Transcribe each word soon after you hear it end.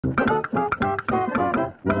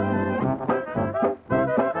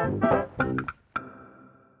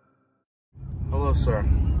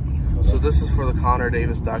this is for the Connor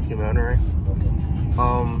Davis documentary.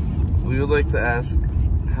 We would like to ask,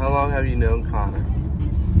 how long have you known Connor?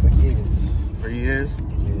 For years. For years?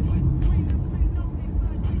 Yeah.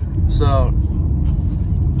 So,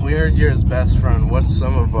 we heard you're his best friend. What's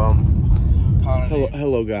some of Connor?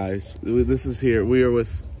 Hello guys. This is here. We are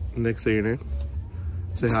with Nick. Say your name.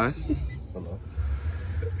 Say hi. Hello.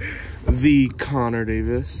 The Connor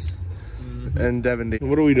Davis and Devin Davis.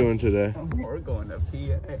 What are we doing today? We're going to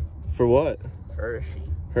PA. For what? Hershey.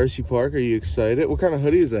 Hershey Park. Are you excited? What kind of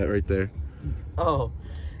hoodie is that right there? Oh,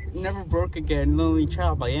 Never Broke Again, Lonely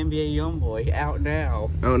Child by NBA Youngboy, out now.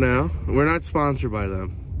 Out now? We're not sponsored by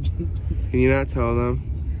them. Can you not tell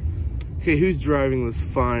them? Okay, who's driving this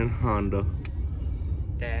fine Honda?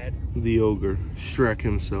 Dad. The ogre, Shrek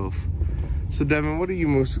himself. So Devin, what are you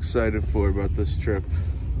most excited for about this trip?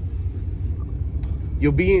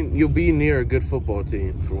 You'll be near a good football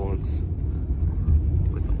team for once.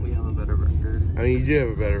 We have a better record. I mean, you do have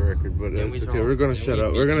a better record, but Yeah, it's okay. We're gonna shut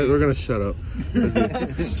up. We're gonna shut up.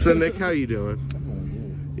 So Nick, how you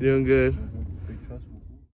doing? You doing good?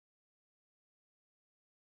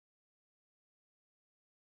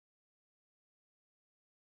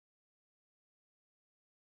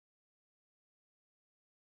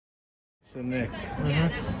 So Nick,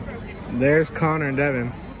 there's Connor and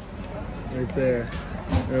Devin, right there,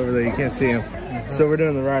 over there. You can't see them. So we're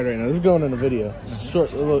doing the ride right now. This is going in the video. Short,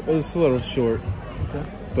 it's a little short,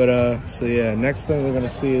 but so yeah. Next thing we're gonna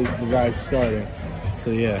see is the ride starting.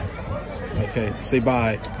 So yeah. Okay. Say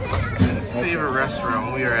bye. His favorite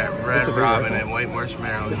restaurant. We are at Red Robin in White Marsh,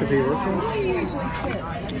 Maryland.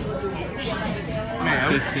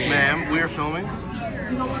 Ma'am, we are filming.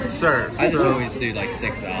 Sir, I just always do like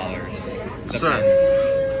 $6.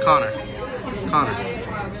 Sir, Connor,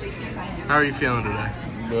 how are you feeling today?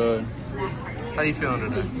 Good. How are you feeling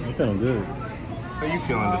today? I'm feeling good. How are you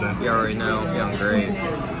feeling today? You already know, I'm feeling great.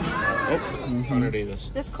 Oh, Connor Davis.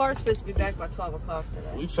 This car's supposed to be back by 12 o'clock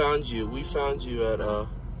today. We found you. We found you at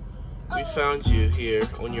we found you here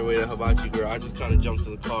on your way to Hibachi Grill. I just kind of jumped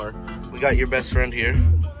in the car. We got your best friend here.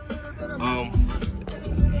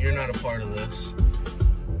 You're not a part of this.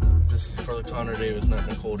 This is for the Connor Davis, not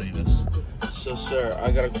Nicole Davis. So, sir,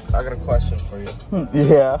 I got a question for you.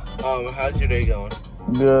 Yeah. How's your day going?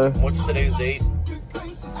 Good. What's today's date?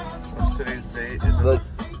 What's today's date? Look.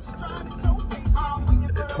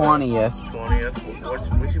 20th.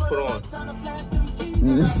 20th. What you put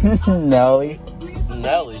on? Nelly.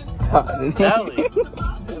 Nelly. Nelly.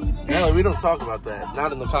 Nelly, we don't talk about that.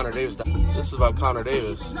 Not in the Connor Davis. This is about Connor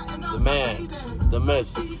Davis, the man, the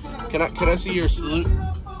myth. Can I see your salute?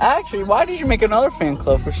 Actually, why did you make another fan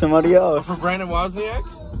club for somebody else? For Brandon Wozniak?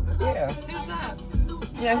 Yeah. Who's that?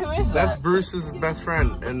 Yeah, who is that? That's Bruce's best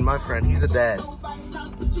friend and my friend. He's a dad.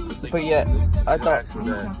 But yeah, I thought. Actual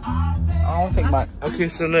dad. I don't think my. Okay,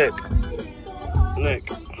 so Nick.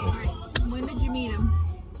 When did you meet him?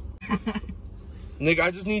 Nick, I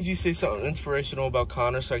just need you to say something inspirational about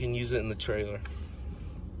Connor so I can use it in the trailer.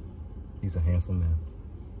 He's a handsome man.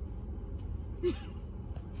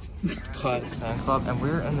 Cut. Fan Club, and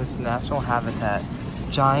we're in this national habitat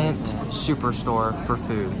giant superstore for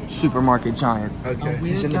food. Supermarket giant. Okay.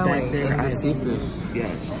 He's in the back there at seafood.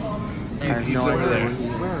 Yes. I have He's no over idea there.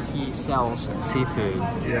 where he sells seafood.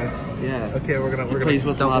 Yes. Yeah. Okay, we're gonna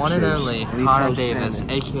The one and only And he Connor sells Davis,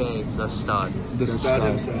 salmon. aka the Stud. The stud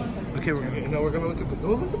himself. Okay, we're gonna look at the.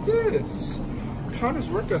 Oh, look at this. Connor's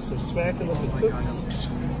worked got some smacking looking cookies.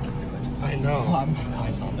 I know. I'm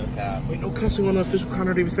nice on no cap. Wait, no cussing on the official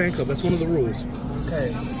Connor Davis fan club. That's one of the rules.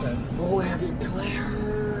 Okay. Oh, have you Claire?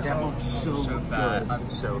 That looks so fat. I'm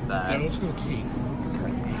so Yeah, fat. let's go cakes. Let's go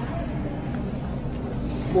cakes.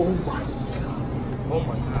 Oh my god. Oh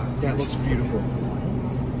my god. That looks beautiful.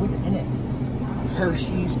 What's in it?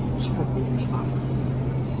 Hershey's triple chocolate.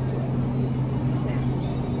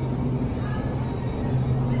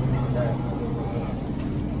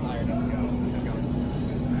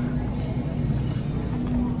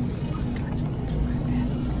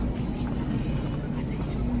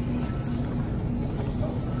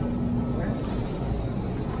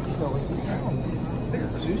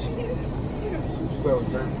 Sushi? Yeah, sushi. Bro,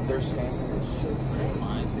 they're standing this shit.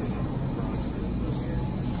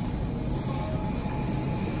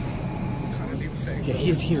 Connor Davis fan Yeah, club. he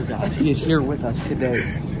is here, guys. He is here with us today.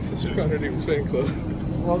 Official Connor Davis fan club.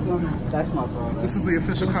 Welcome. That's my brother. This is the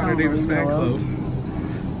official Connor Davis fan club.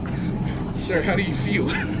 Sir, how do you feel?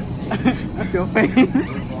 I feel pain.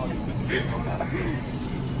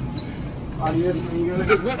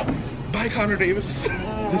 Bye, Connor Davis.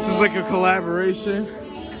 This is like a collaboration.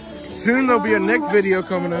 Soon there'll be a Nick video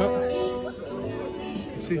coming up.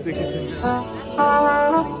 Let's see if they can do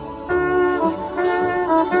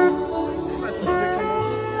Right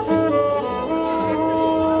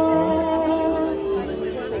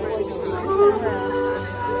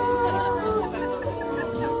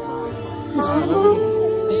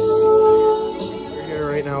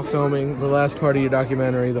now filming the last part of your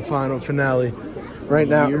documentary, the final finale. Right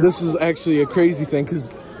now, this is actually a crazy thing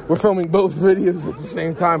because we're filming both videos at the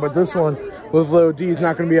same time, but this one with Lil D is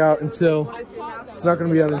not going to be out until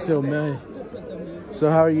May.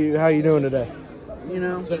 So how are you doing today? You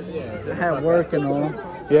know, I had work and all.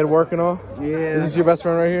 You had work and all? Yeah. Is this your best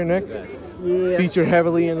friend right here, Nick? Yeah. Featured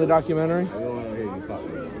heavily in the documentary?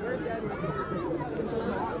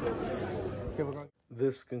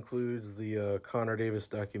 This concludes the Connor Davis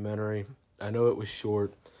documentary. I know it was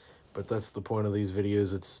short, but that's the point of these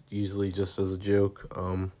videos. It's usually just as a joke.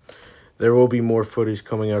 There will be more footage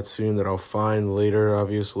coming out soon that I'll find later,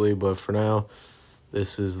 obviously, but for now,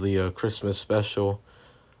 this is the Christmas special.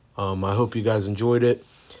 I hope you guys enjoyed it.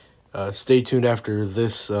 Stay tuned after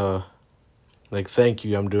this thank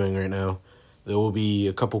you I'm doing right now. There will be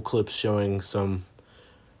a couple clips showing some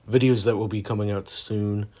videos that will be coming out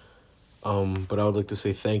soon. But I would like to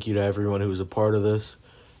say thank you to everyone who was a part of this.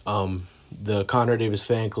 The Connor Davis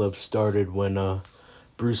fan club started when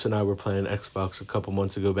Bruce and I were playing Xbox a couple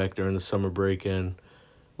months ago back during the summer break, and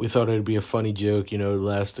we thought it'd be a funny joke, you know,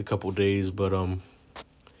 last a couple days, but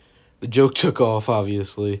the joke took off,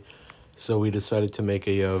 obviously, so we decided to make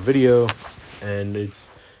a video, and it's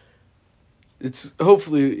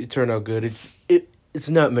hopefully it turned out good. It's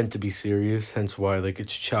not meant to be serious, hence why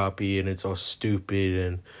it's choppy and it's all stupid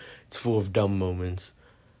and it's full of dumb moments.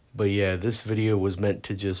 But yeah, this video was meant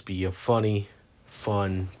to just be a funny,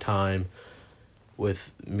 fun time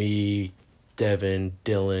with me, Devin,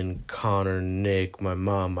 Dylan, Connor, Nick, my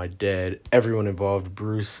mom, my dad, everyone involved.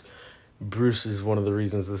 Bruce is one of the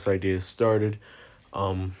reasons this idea started.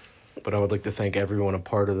 But I would like to thank everyone a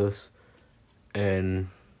part of this. And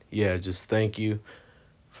yeah, just thank you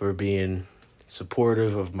for being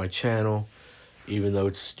supportive of my channel. Even though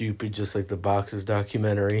it's stupid, just like the Boxes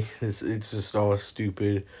documentary. It's just all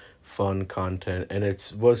stupid, fun content. And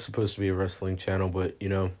it was supposed to be a wrestling channel, but, you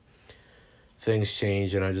know, things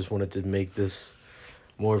change. And I just wanted to make this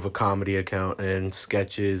more of a comedy account and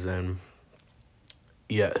sketches. And,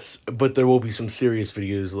 yes. But there will be some serious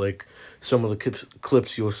videos, like some of the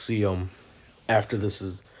clips you'll see after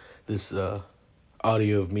this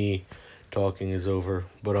audio of me talking is over.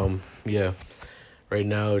 But, yeah. Right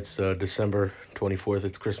now, it's December 24th.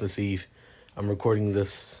 It's Christmas Eve. I'm recording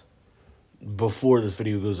this before this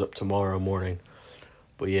video goes up tomorrow morning.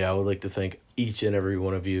 But yeah, I would like to thank each and every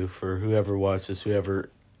one of you for whoever watched this, whoever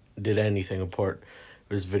did anything a part of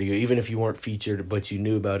this video. Even if you weren't featured, but you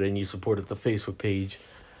knew about it and you supported the Facebook page,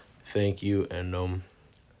 thank you. And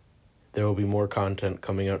there will be more content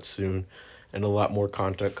coming out soon, and a lot more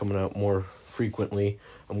content coming out more frequently.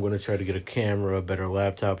 I'm going to try to get a camera, a better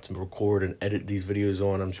laptop to record and edit these videos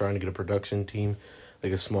on. I'm trying to get a production team,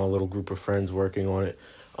 like a small little group of friends working on it.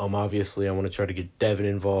 Obviously, I want to try to get Devin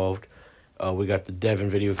involved. We got the Devin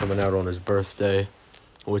video coming out on his birthday,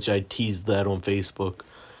 which I teased that on Facebook.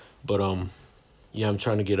 But, yeah, I'm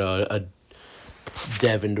trying to get a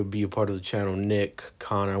Devin to be a part of the channel. Nick,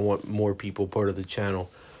 Connor, I want more people part of the channel.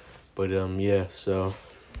 But, yeah, so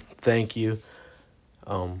thank you.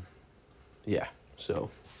 Yeah, so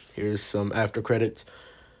here's some after credits.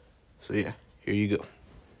 So yeah, here you go.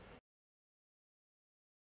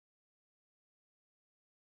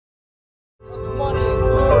 Money and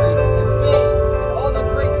glory and fame and all the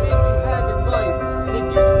great things you have in life, and it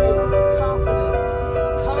gives you confidence.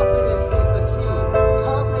 Confidence is the key.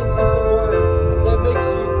 Confidence is the word that makes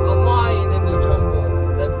you a lion in the jungle,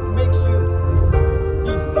 that makes you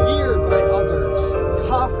be feared by others.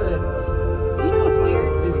 Confidence. Do you know what's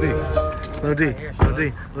weird? Lil D.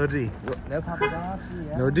 No paparazzi,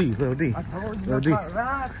 yeah. Lil D. I told you Lil D.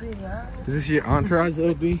 paparazzi, yeah. Is this your entourage,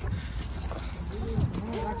 Lil D?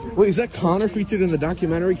 Wait, is that Connor featured in the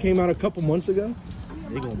documentary? Came out a couple months ago?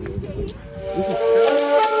 This is